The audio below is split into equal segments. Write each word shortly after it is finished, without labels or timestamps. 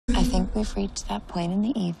think we've reached that point in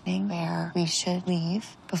the evening where we should leave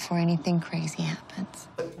before anything crazy happens.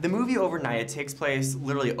 The movie Overnight, it takes place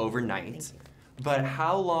literally overnight. But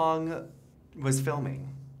how long was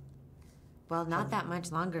filming? Well, not that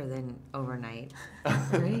much longer than overnight,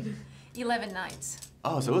 right? 11 nights.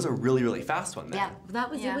 Oh, so it was a really, really fast one then. Yeah,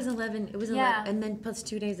 it was 11. It was 11, and then plus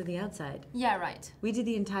 2 days of the outside. Yeah, right. We did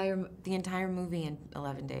the entire movie in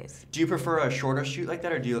 11 days. Do you prefer a shorter shoot like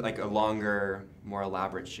that, or do you like a longer, more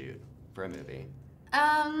elaborate shoot for a movie?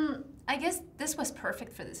 I guess this was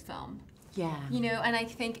perfect for this film. Yeah. You know, and I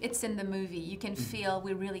think it's in the movie. You can feel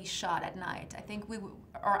we really shot at night. I think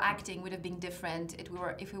our acting would have been different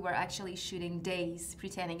if we were actually shooting days,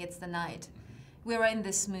 pretending it's the night. We were in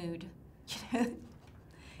this mood. You know?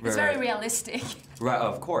 It's very realistic. Right,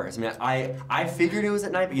 of course. I mean, I figured it was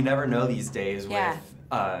at night, but you never know these days with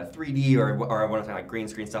 3D or one of the like green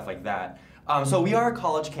screen stuff like that. So we are a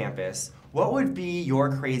college campus. What would be your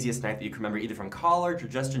craziest night that you can remember, either from college or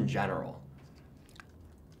just in general?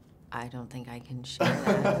 I don't think I can share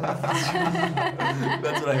that.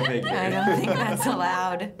 That's what I figured. I don't think that's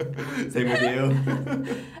allowed. Same with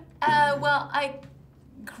you? Well, I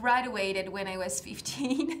graduated when I was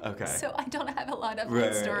 15. Okay. So I don't have a lot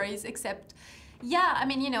of stories except, yeah, I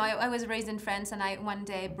mean, you know, I was raised in France and I one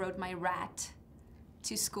day brought my rat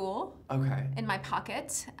to school. Okay. In my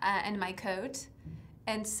pocket and my coat.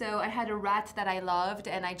 And so I had a rat that I loved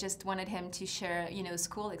and I just wanted him to share, you know,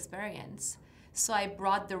 school experience. So I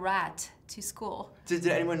brought the rat to school. Did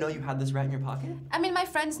anyone know you had this rat in your pocket? I mean, my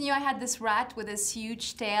friends knew I had this rat with this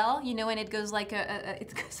huge tail, you know, and it goes like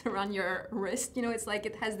it goes around your wrist, you know, it's like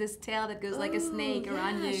it has this tail that goes like a snake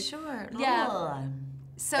around you. Sure. Yeah. Oh.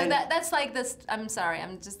 So that's like this. I'm sorry.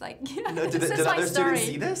 I'm just like. No, did other students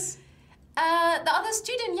see this? The other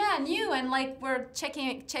student, yeah, knew, and like we're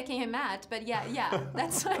checking him out. But yeah,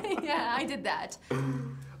 that's why. Yeah, I did that.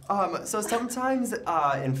 So sometimes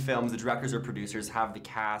in films, the directors or producers have the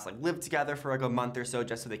cast like live together for like a month or so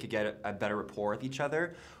just so they could get a better rapport with each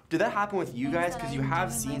other. Did that happen with you guys? Because you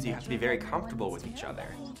have scenes you have to be very comfortable with each other.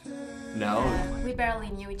 No? We barely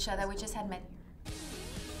knew each other. We just had met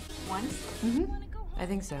once. Mm-hmm. I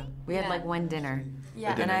think so. We had like one dinner.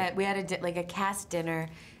 Yeah. And we had like a cast dinner,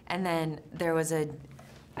 and then there was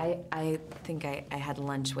I think I had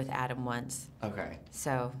lunch with Adam once. Okay.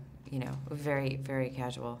 So, you know, very, very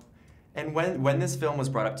casual. And when this film was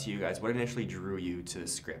brought up to you guys, what initially drew you to the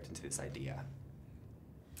script and to this idea?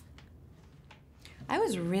 I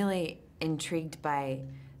was really intrigued by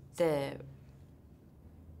the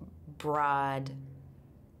broad,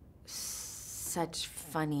 such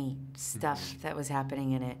funny stuff that was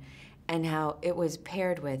happening in it, and how it was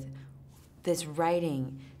paired with this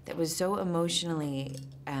writing that was so emotionally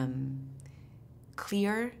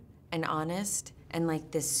clear and honest, and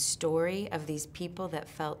like this story of these people that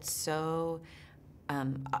felt so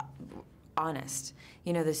honest.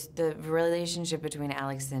 You know, the relationship between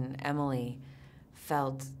Alex and Emily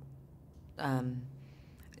felt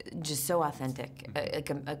just so authentic, like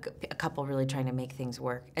a couple really trying to make things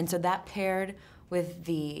work. And so that paired with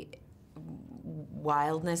the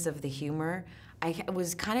wildness of the humor, it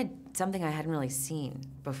was kind of something I hadn't really seen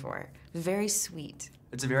before. It was very sweet.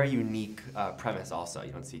 It's a very unique premise also,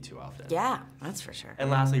 you don't see too often. Yeah, that's for sure. And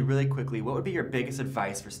lastly, really quickly, what would be your biggest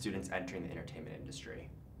advice for students entering the entertainment industry?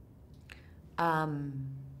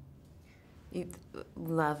 You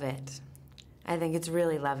love it. I think it's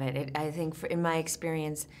really love it. I think in my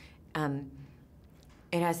experience,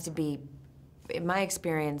 it has to be, in my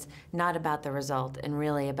experience, not about the result and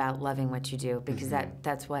really about loving what you do, because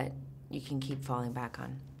that's what you can keep falling back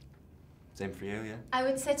on. Same for you, yeah? I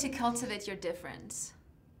would say to cultivate your difference.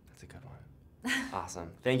 That's a good one.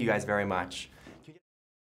 Awesome. Thank you guys very much.